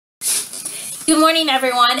Good morning,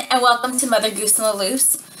 everyone, and welcome to Mother Goose on the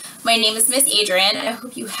Loose. My name is Miss Adrian, and I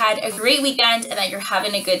hope you had a great weekend and that you're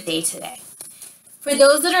having a good day today. For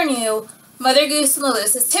those that are new, Mother Goose on the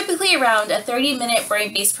Loose is typically around a 30-minute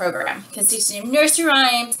brain-based program consisting of nursery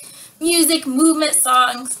rhymes, music, movement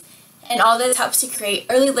songs, and all this helps to create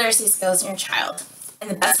early literacy skills in your child. And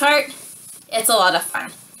the best part, it's a lot of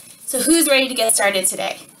fun. So who's ready to get started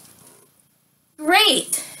today?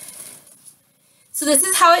 Great! So this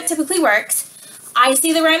is how it typically works. I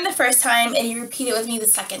say the rhyme the first time and you repeat it with me the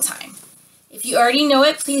second time. If you already know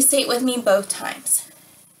it, please say it with me both times.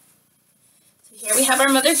 So here we have our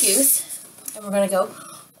Mother Goose, and we're going to go,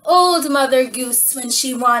 Old Mother Goose, when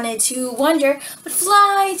she wanted to wonder, would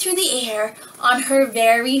fly through the air on her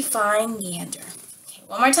very fine gander. Okay,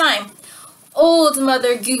 one more time. Old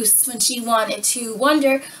Mother Goose, when she wanted to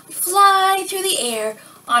wonder, would fly through the air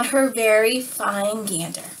on her very fine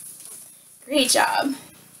gander. Great job.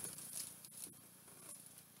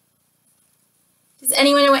 Does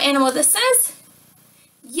anyone know what animal this is?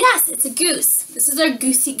 Yes, it's a goose. This is our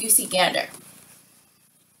goosey gander.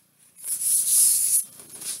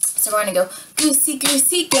 So we're going to go,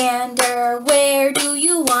 goosey gander, where do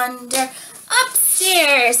you wander?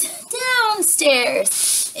 Upstairs,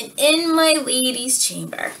 downstairs, and in my lady's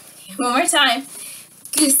chamber. One more time.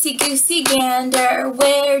 Goosey gander,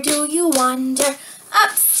 where do you wander?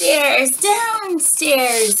 Upstairs,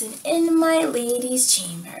 downstairs, and in my lady's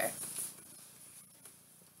chamber.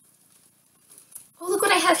 Oh, look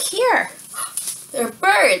what I have here. They're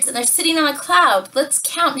birds, and they're sitting on a cloud. Let's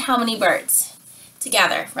count how many birds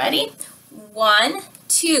together. Ready? 1,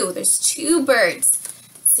 2. There's 2 birds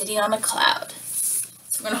sitting on a cloud.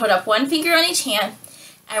 So we're going to hold up one finger on each hand,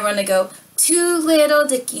 and we're going to go, 2 little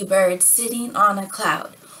dicky birds sitting on a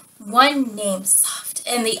cloud. One name soft,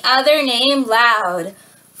 and the other name loud.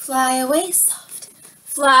 Fly away soft,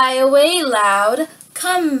 fly away loud,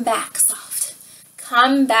 come back soft,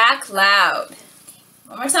 come back loud.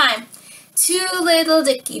 One more time. 2 little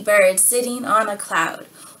dicky birds sitting on a cloud.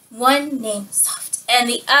 One name soft and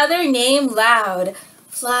the other name loud.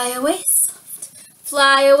 Fly away soft,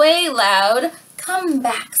 fly away loud, come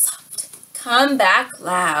back soft, come back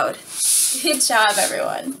loud. Good job,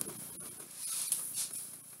 everyone.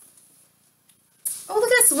 Oh,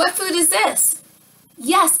 look at this. What food is this?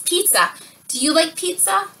 Yes, pizza. Do you like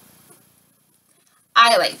pizza?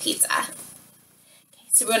 I like pizza. Okay,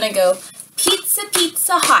 so we're going to go pizza,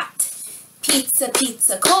 pizza hot, pizza,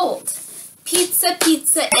 pizza cold, pizza,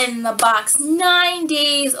 pizza in the box, 9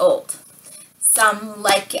 days old. Some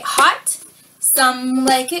like it hot, some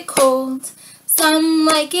like it cold, some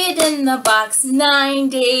like it in the box, 9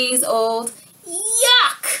 days old.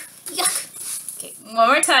 Yuck! Yuck! Okay, one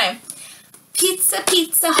more time. Pizza,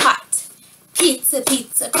 pizza hot, pizza,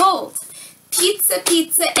 pizza cold, pizza,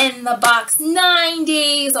 pizza in the box, 9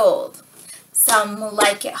 days old. Some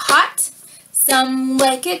like it hot, some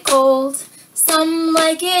like it cold, some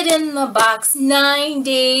like it in the box, 9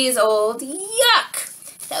 days old.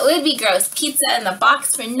 Yuck! That would be gross. Pizza in the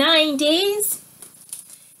box for 9 days?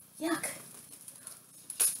 Yuck.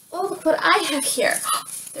 Oh, look what I have here.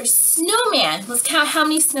 There's snowman. Let's count how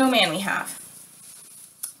many snowman we have.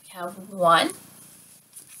 We have 1,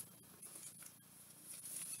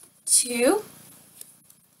 2,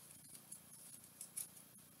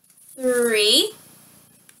 3,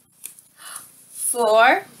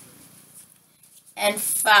 4, and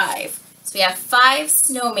 5. So we have 5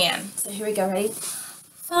 snowmen. So here we go, ready?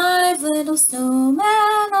 5 little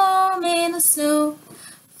snowmen all made of snow.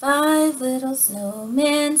 5 little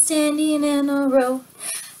snowmen standing in a row.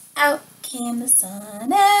 Out came the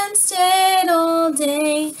sun and stayed all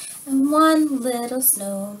day, and one little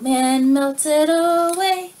snowman melted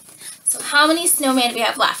away. So how many snowmen do we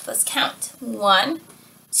have left? Let's count. 1,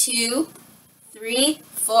 2, 3,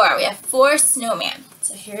 4. We have 4 snowmen.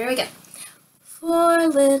 So here we go. 4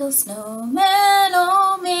 little snowmen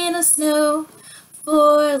all made of snow.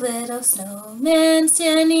 4 little snowmen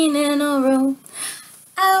standing in a row.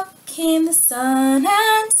 Out came the sun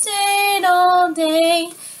and stayed all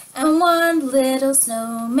day, and one little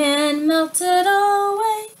snowman melted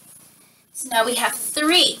away. So now we have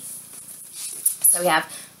 3. So we have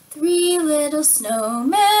 3 little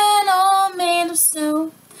snowmen all made of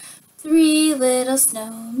snow. 3 little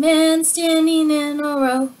snowmen standing in a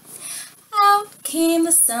row. Out came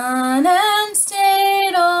the sun and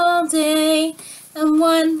stayed all day, and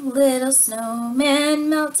one little snowman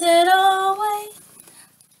melted away.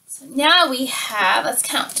 So now we have, let's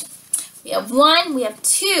count. We have 1, we have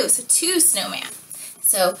 2, so 2 snowmen.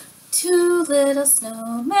 So 2 little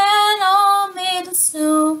snowmen all made of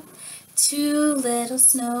snow. 2 little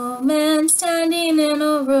snowmen standing in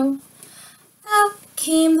a row.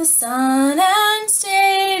 came the sun and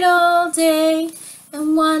stayed all day,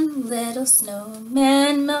 and one little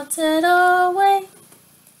snowman melted away.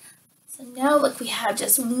 So now look, we have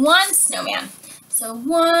just one snowman. So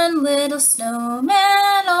one little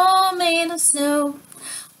snowman all made of snow.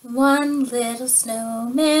 One little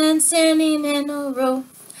snowman standing in a row.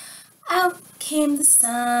 Out came the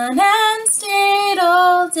sun and stayed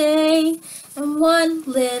all day, and one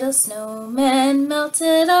little snowman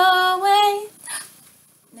melted away.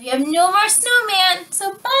 Now you have no more snowman,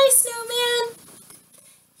 so bye snowman.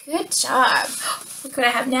 Good job. Look what I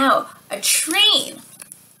have now, a train.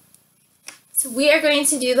 So we are going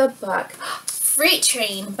to do the book Freight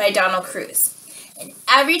Train by Donald Cruise. And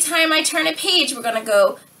every time I turn a page, we're gonna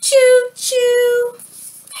go choo choo.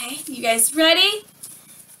 Okay, you guys ready?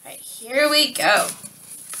 All right, here we go.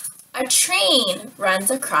 A train runs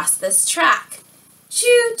across this track.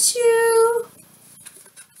 Choo choo.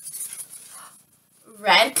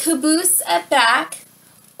 Red caboose at back,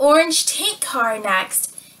 orange tank car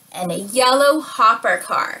next, and a yellow hopper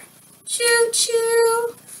car. Choo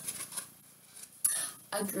choo.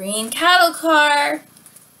 A green cattle car,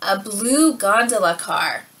 a blue gondola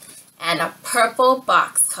car, and a purple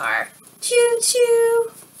box car. Choo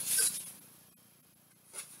choo.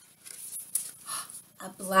 A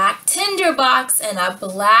black tinderbox and a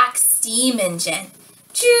black steam engine.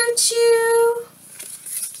 Choo choo.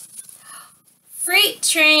 Freight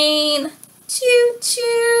train. Choo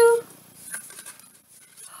choo.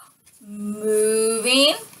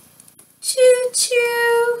 Moving. Choo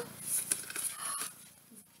choo.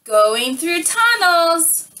 Going through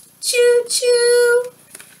tunnels. Choo choo.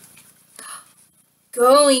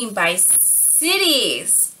 Going by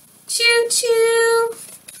cities. Choo choo.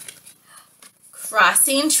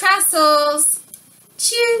 Crossing trestles.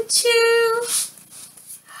 Choo choo.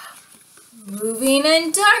 Moving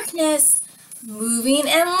in darkness. Moving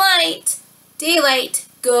in light. Daylight.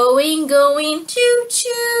 Going, going. Choo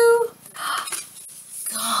choo.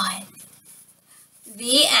 Gone.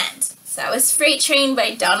 The end. So that was Freight Train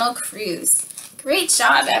by Donald Cruise. Great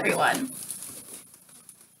job, everyone.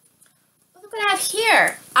 Look what I have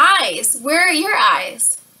here. Eyes. Where are your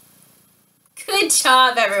eyes? Good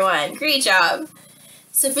job, everyone. Great job.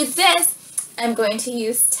 So for this, I'm going to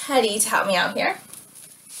use Teddy to help me out here.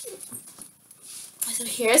 So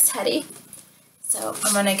here's Teddy. So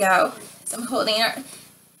I'm going to go, so I'm holding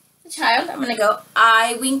the child. I'm going to go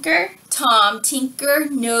eye winker, Tom tinker,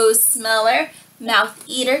 nose smeller, mouth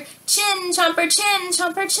eater, chin chomper, chin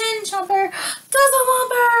chomper, chin chomper, guzzle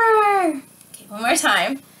whomper. Okay, one more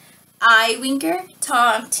time. Eye winker,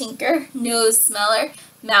 Tom tinker, nose smeller,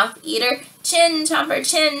 mouth eater, chin chomper,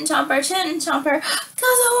 chin chomper, chin chomper,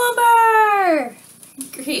 guzzle whomper.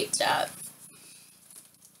 Great job.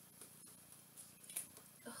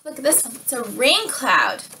 Oh, look at this one. It's a rain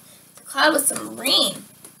cloud. It's a cloud with some rain.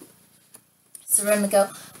 So we're going to go,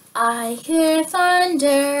 I hear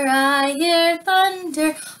thunder,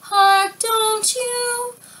 hark don't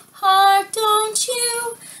you,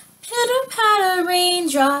 pitter-patter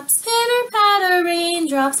raindrops,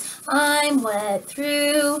 I'm wet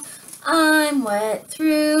through.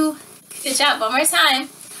 Good job, one more time.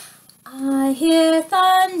 I hear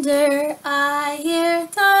thunder,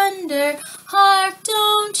 hark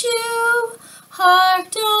don't you,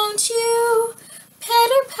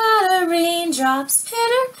 pitter-patter raindrops,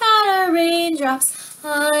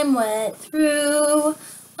 I'm wet through.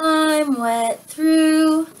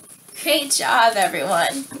 Great job,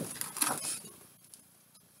 everyone.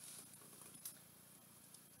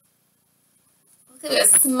 Look at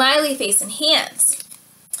this smiley face and hands.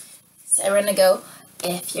 So we're gonna go,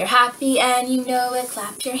 if you're happy and you know it,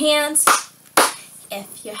 clap your hands.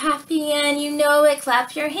 If you're happy and you know it,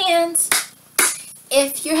 clap your hands.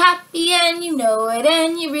 If you're happy and you know it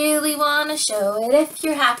and you really want to show it, if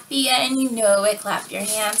you're happy and you know it, clap your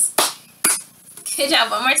hands. Good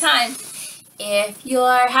job, one more time. If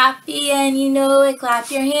you're happy and you know it,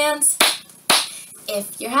 clap your hands.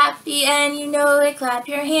 If you're happy and you know it, clap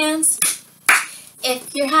your hands.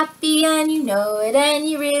 If you're happy and you know it and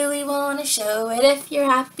you really want to show it, if you're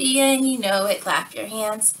happy and you know it, clap your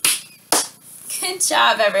hands. Good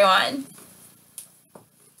job, everyone.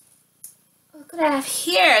 Look what I have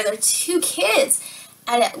here. There are two kids,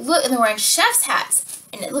 and they're wearing chef's hats,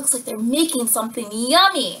 and it looks like they're making something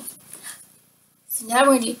yummy. So now we're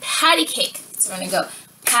going to do patty cake. So we're going to go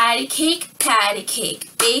patty cake,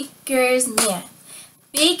 baker's man.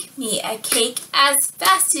 Bake me a cake as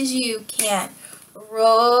fast as you can.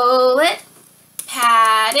 Roll it,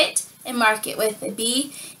 pat it, and mark it with a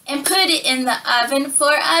B, and put it in the oven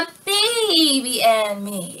for a baby and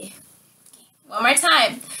me. Okay, one more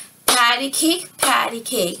time. Patty patty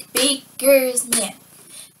cake, baker's man.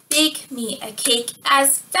 Bake me a cake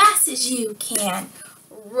as fast as you can.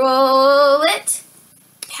 Roll it,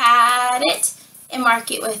 pat it, and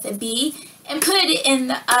mark it with a B, and put it in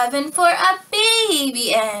the oven for a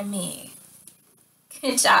baby and me.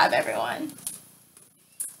 Good job, everyone.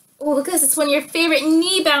 Oh, look at this. It's one of your favorite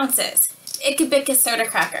knee bounces. Icka-bicka soda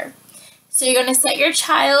cracker. So you're going to set your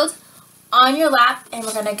child on your lap, and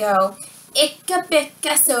we're going to go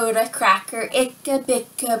Icka-bicka soda cracker,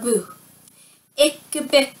 icka-bicka boo.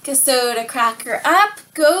 Icka-bicka soda cracker, up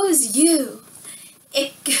goes you.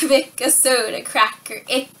 Icka-bicka soda cracker,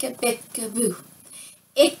 icka-bicka boo.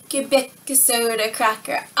 Icka-bicka soda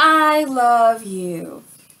cracker, I love you.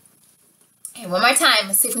 Okay, one more time.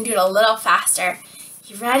 Let's see if we can do it a little faster.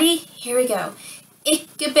 You ready? Here we go.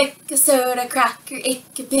 Icka-bicka soda cracker,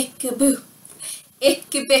 icka-bicka boo.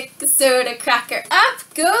 Icka-bicka soda cracker,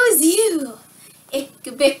 up goes you.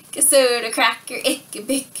 Icka-bicka soda cracker,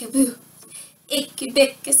 icka-bicka boo.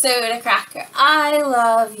 Icka-bicka soda cracker, I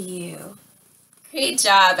love you. Great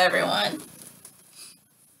job, everyone.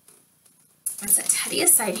 Let's set Teddy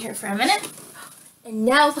aside here for a minute. And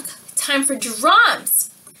now, look, time for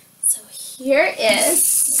drums. So here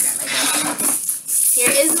is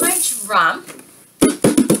my drum.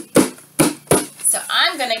 So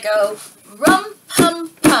I'm gonna go rum pum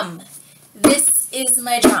pum. This is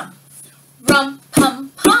my drum. Rum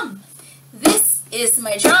pum pum. This is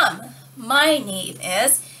my drum. My name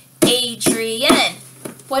is Adrian.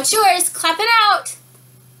 What's yours? Clap it out.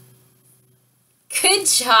 Good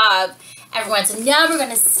job, everyone. So now we're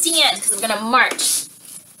gonna stand because we're gonna march.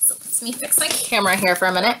 So let me fix my camera here for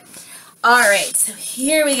a minute. All right, so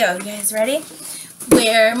here we go. You guys ready?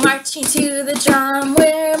 We're marching to the drum.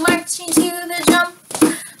 We're marching to the drum.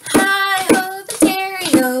 Hi ho the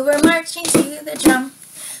dairy-o. We're marching to the drum.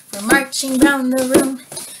 We're marching round the room.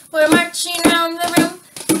 We're marching round the room.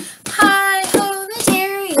 Hi ho the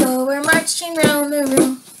dairy-o. We're marching round the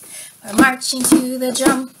room. We're marching to the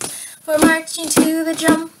drum. We're marching to the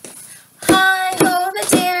drum. Hi ho the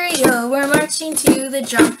dairy-o. We're marching to the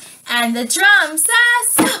drum. And the drum says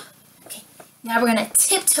stop. Okay, now we're gonna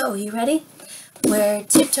tiptoe. You ready? We're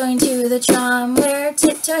tiptoeing to the drum. We're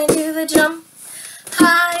tiptoeing to the drum.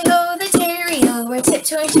 Hi ho the dairy-o. We're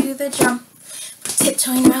tiptoeing to the drum. We're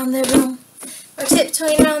tiptoeing around the room. We're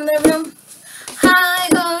tiptoeing around the room. Hi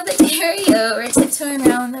ho the dairy-o. We're tiptoeing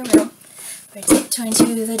around the room. We're tiptoeing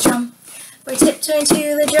to the drum. We're tiptoeing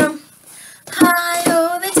to the drum. Hi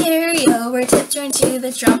ho the dairy-o. We're tiptoeing to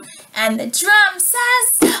the drum. And the drum says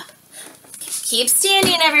stop. Keep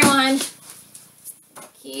standing, everyone.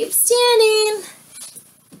 Keep standing.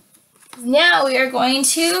 Now we are going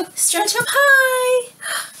to stretch up high,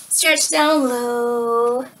 stretch down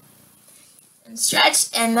low, and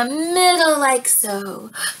stretch in the middle like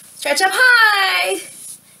so. Stretch up high,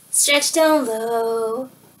 stretch down low,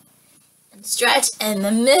 and stretch in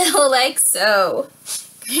the middle like so.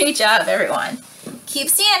 Great job, everyone. Keep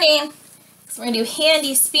standing. So we're going to do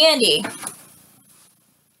handy spandy.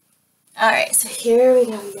 All right, so here we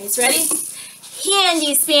go. You guys ready?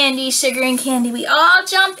 Handy spandy, sugar and candy, we all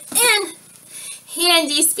jump in.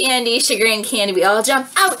 Handy spandy, sugar and candy, we all jump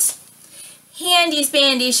out. Handy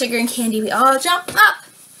spandy, sugar and candy, we all jump up.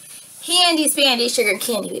 Handy spandy, sugar and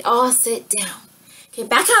candy, we all sit down. Okay,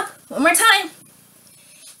 back up. One more time.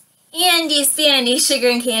 Handy spandy, sugar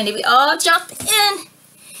and candy, we all jump in.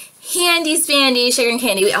 Handy spandy, sugar and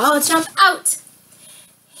candy, we all jump out.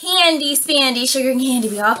 Handy spandy, sugar and candy,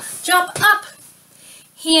 we all jump up.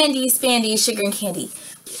 Handy spandy, sugar and candy,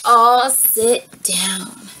 we all sit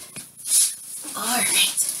down. All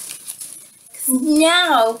right.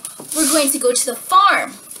 Now we're going to go to the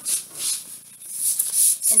farm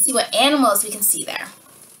and see what animals we can see there.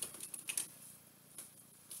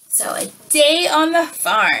 So, A Day on the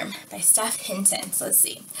Farm by Steph Hinton. So let's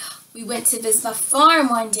see. We went to visit the farm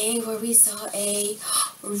one day where we saw a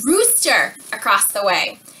rooster across the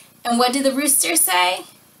way. And what did the rooster say?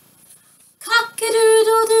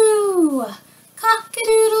 Cock-a-doodle-doo!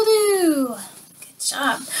 Cock-a-doodle-doo! Good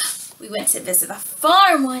job. We went to visit the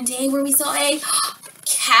farm one day where we saw a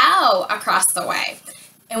cow across the way.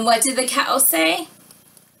 And what did the cow say?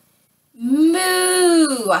 Moo!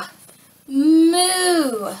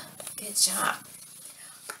 Moo! Good job.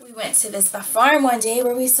 We went to visit the farm one day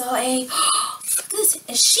where we saw a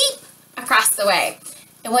sheep across the way.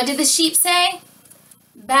 And what did the sheep say?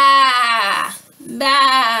 Baa!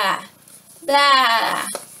 Baa! Baa!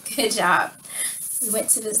 Good job. We went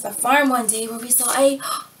to visit the farm one day where we saw a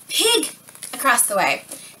pig across the way.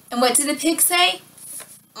 And what did the pig say?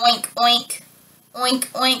 Oink, oink, oink,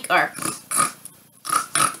 oink, or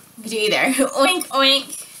you can do either. Oink,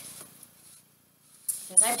 oink.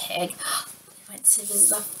 There's our pig. We went to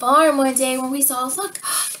visit the farm one day where we saw, look,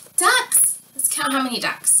 ducks. Let's count how many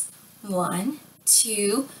ducks. 1,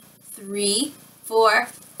 2, 3, 4,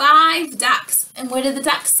 5 ducks. And what did the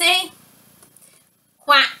ducks say?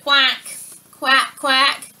 Quack, quack, quack,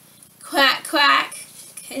 quack, quack, quack.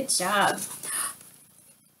 Good job.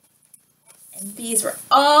 And these were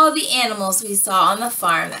all the animals we saw on the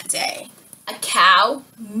farm that day. A cow,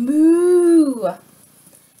 moo.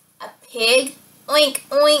 A pig, oink,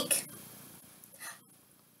 oink.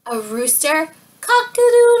 A rooster,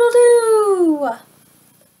 cock-a-doodle-doo.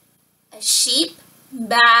 A sheep,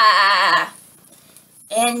 baa.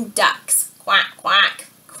 And ducks, quack, quack,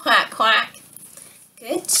 quack, quack.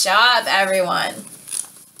 Good job, everyone.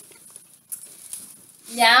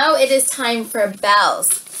 Now it is time for bells.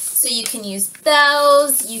 So you can use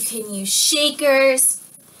bells, you can use shakers,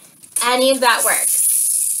 any of that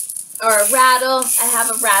works. Or a rattle. I have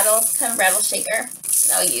a rattle, kind of rattle shaker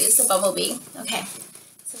that I'll use, a bumblebee. Okay,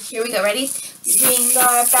 so here we go. Ready? We ring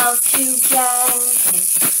our bells together.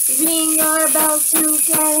 We ring our bells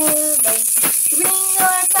together. We ring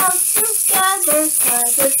our bells together,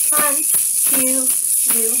 'cause it's fun to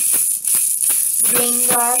do. Ring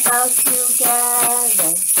our bells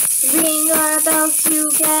together. Ring our bells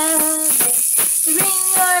together. Ring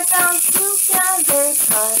our bells together,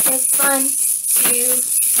 'cause it's fun to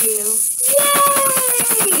do.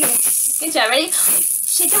 Yay! Good job. Ready?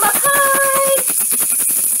 Shake them up high.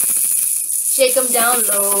 Shake them down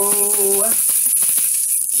low.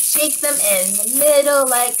 Shake them in the middle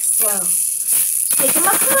like so. Shake them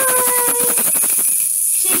up high.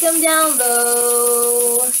 Shake them down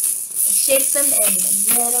low. Shake them in the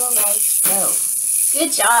middle like so.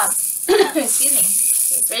 Good job. Excuse me.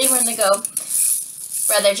 Okay, ready? We're going to go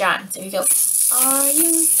Brother John. So here we go. Are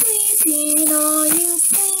you sleeping? Are you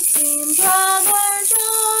sleeping? Brother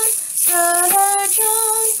John. Brother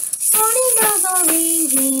John. Morning bells are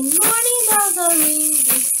ringing. Morning bells are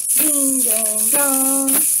ringing. Ding, ding, dong.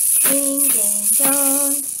 Ding, ding,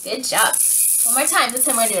 dong. Good job. One more time. This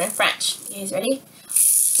time we're going to do it in French. You guys ready?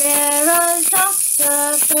 Frère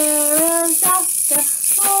doctor,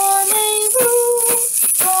 voulez-vous,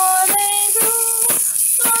 voulez-vous,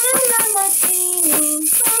 la matinée,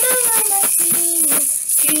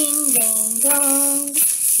 ding, ding, dong,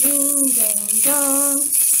 ding, ding, dong.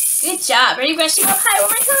 Good job. Ready? Brushing up high one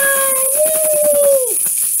more time. Yay!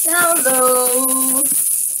 Down low.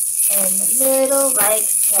 In the middle like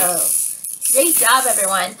so. Great job,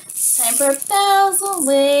 everyone. Time for bells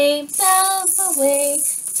away, bells away.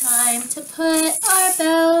 Time to put our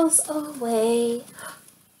bells away.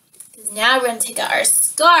 Because now we're going to take out our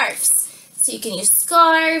scarves. So you can use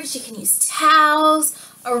scarves, you can use towels,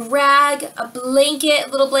 a rag, a blanket, a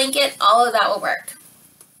little blanket, all of that will work.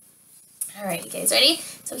 Alright, you guys ready?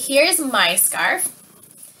 So here's my scarf.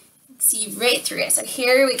 See right through it. So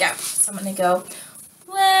here we go. So I'm going to go,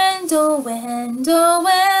 wind, oh wind,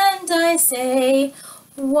 I say,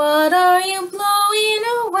 what are you blowing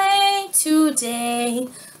away today?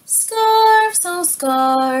 Scarves, oh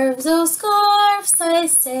scarves, I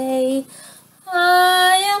say,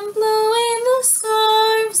 I am blowing the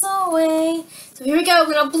scarves away. So here we go.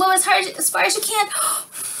 We're going to blow as far as you can.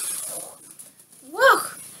 Whoa!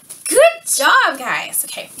 Good job, guys.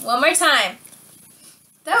 Okay, one more time.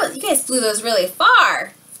 You guys blew those really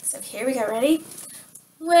far. So here we go. Ready?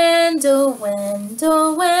 Wind, oh wind,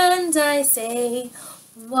 I say,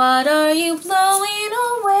 what are you blowing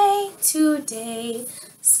away today?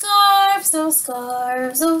 Scarves, oh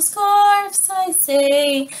scarves, I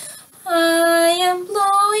say, I am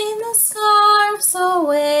blowing the scarves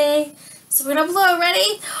away. So we're going to blow.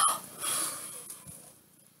 Ready?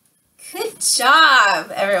 Good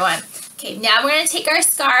job, everyone. Okay, now we're going to take our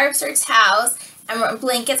scarves or towels and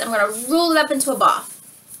blankets and we're going to roll it up into a ball.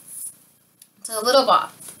 So a little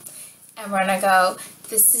ball. And we're going to go,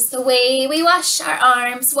 this is the way we wash our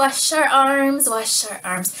arms, wash our arms, wash our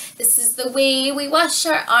arms. This is the way we wash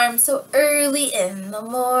our arms so early in the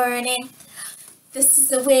morning. This is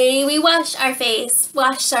the way we wash our face,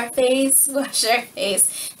 wash our face, wash our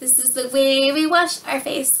face. This is the way we wash our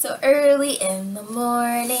face so early in the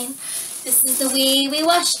morning. This is the way we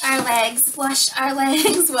wash our legs, wash our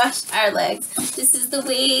legs, wash our legs. This is the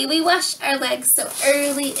way we wash our legs so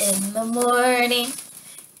early in the morning.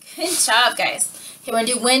 Good job, guys. Okay, we're going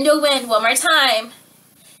to do wind, oh wind one more time.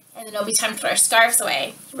 And then it'll be time to put our scarves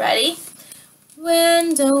away. Ready?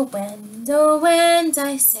 Wind, oh wind,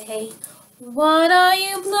 I say, what are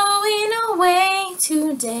you blowing away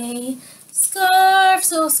today?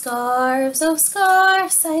 Scarves, oh scarves,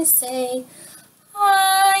 I say,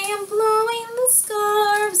 I am blowing the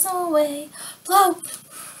scarves away. Blow.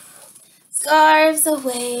 Scarves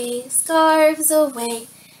away, scarves away.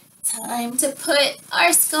 Time to put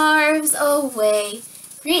our scarves away.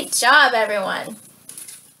 Great job, everyone.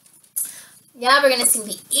 Now we're going to sing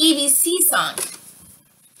the ABC song.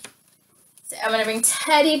 So I'm going to bring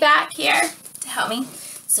Teddy back here to help me.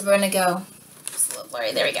 So we're going to go, it's a little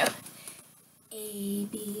blurry, there we go. A,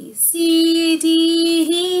 B, C, D,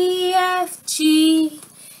 E, F, G,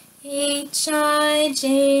 H, I,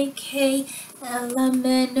 J, K, L, M,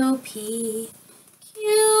 N, O, P, Q,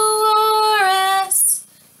 R, S,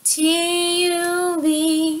 T, U,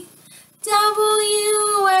 V,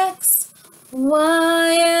 W, X,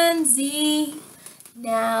 Y, and Z.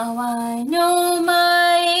 Now I know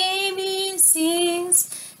my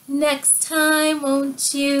ABCs. Next time,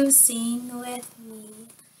 won't you sing with me?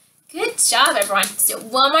 Good job, everyone. Let's do it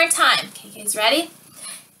one more time. Okay, guys, ready?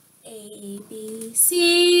 A, B,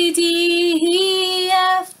 C, D, E,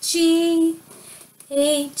 F, G,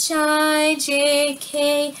 H, I, J,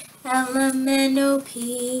 K, L, M, N, O,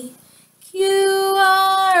 P, Q,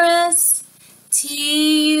 R, S,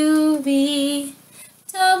 T, U, V,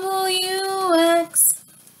 W, X,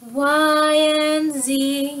 Y, and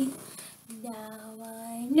Z. Now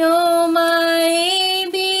I know my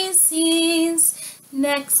ABCs.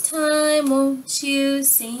 Next time, won't you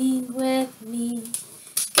sing with me?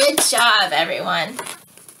 Good job, everyone.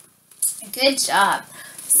 Good job.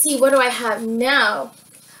 See, what do I have now?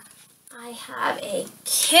 I have a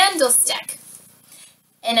candlestick.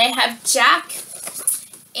 And I have Jack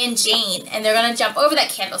and Jane, and they're going to jump over that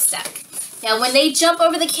candlestick. Now, when they jump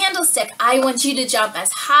over the candlestick, I want you to jump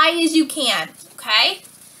as high as you can, okay?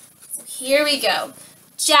 So here we go.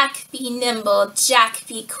 Jack, be nimble. Jack,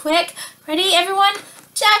 be quick. Ready, everyone?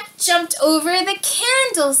 Jack jumped over the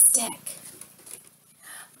candlestick.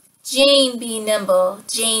 Jane, be nimble.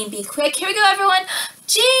 Jane, be quick. Here we go, everyone.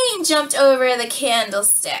 Jane jumped over the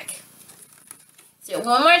candlestick. Do it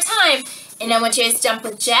one more time. And I want you to jump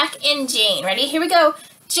with Jack and Jane. Ready? Here we go.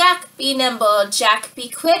 Jack, be nimble. Jack, be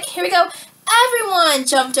quick. Here we go. Everyone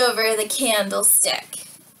jumped over the candlestick.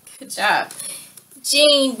 Good job.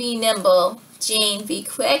 Jane, be nimble. Jane, be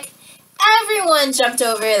quick. Everyone jumped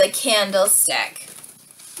over the candlestick.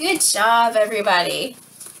 Good job, everybody.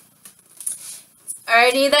 It's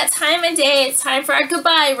already that time of day. It's time for our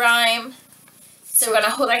goodbye rhyme. So we're going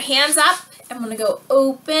to hold our hands up. I'm going to go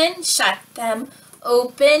open, shut them.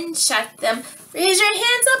 Open, shut them. Raise your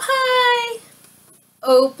hands up high.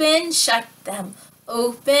 Open, shut them.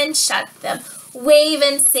 Open, shut them. Wave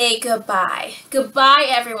and say goodbye. Goodbye,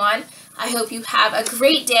 everyone. I hope you have a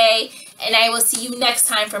great day, and I will see you next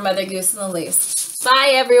time for Mother Goose and the Loose.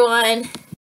 Bye, everyone.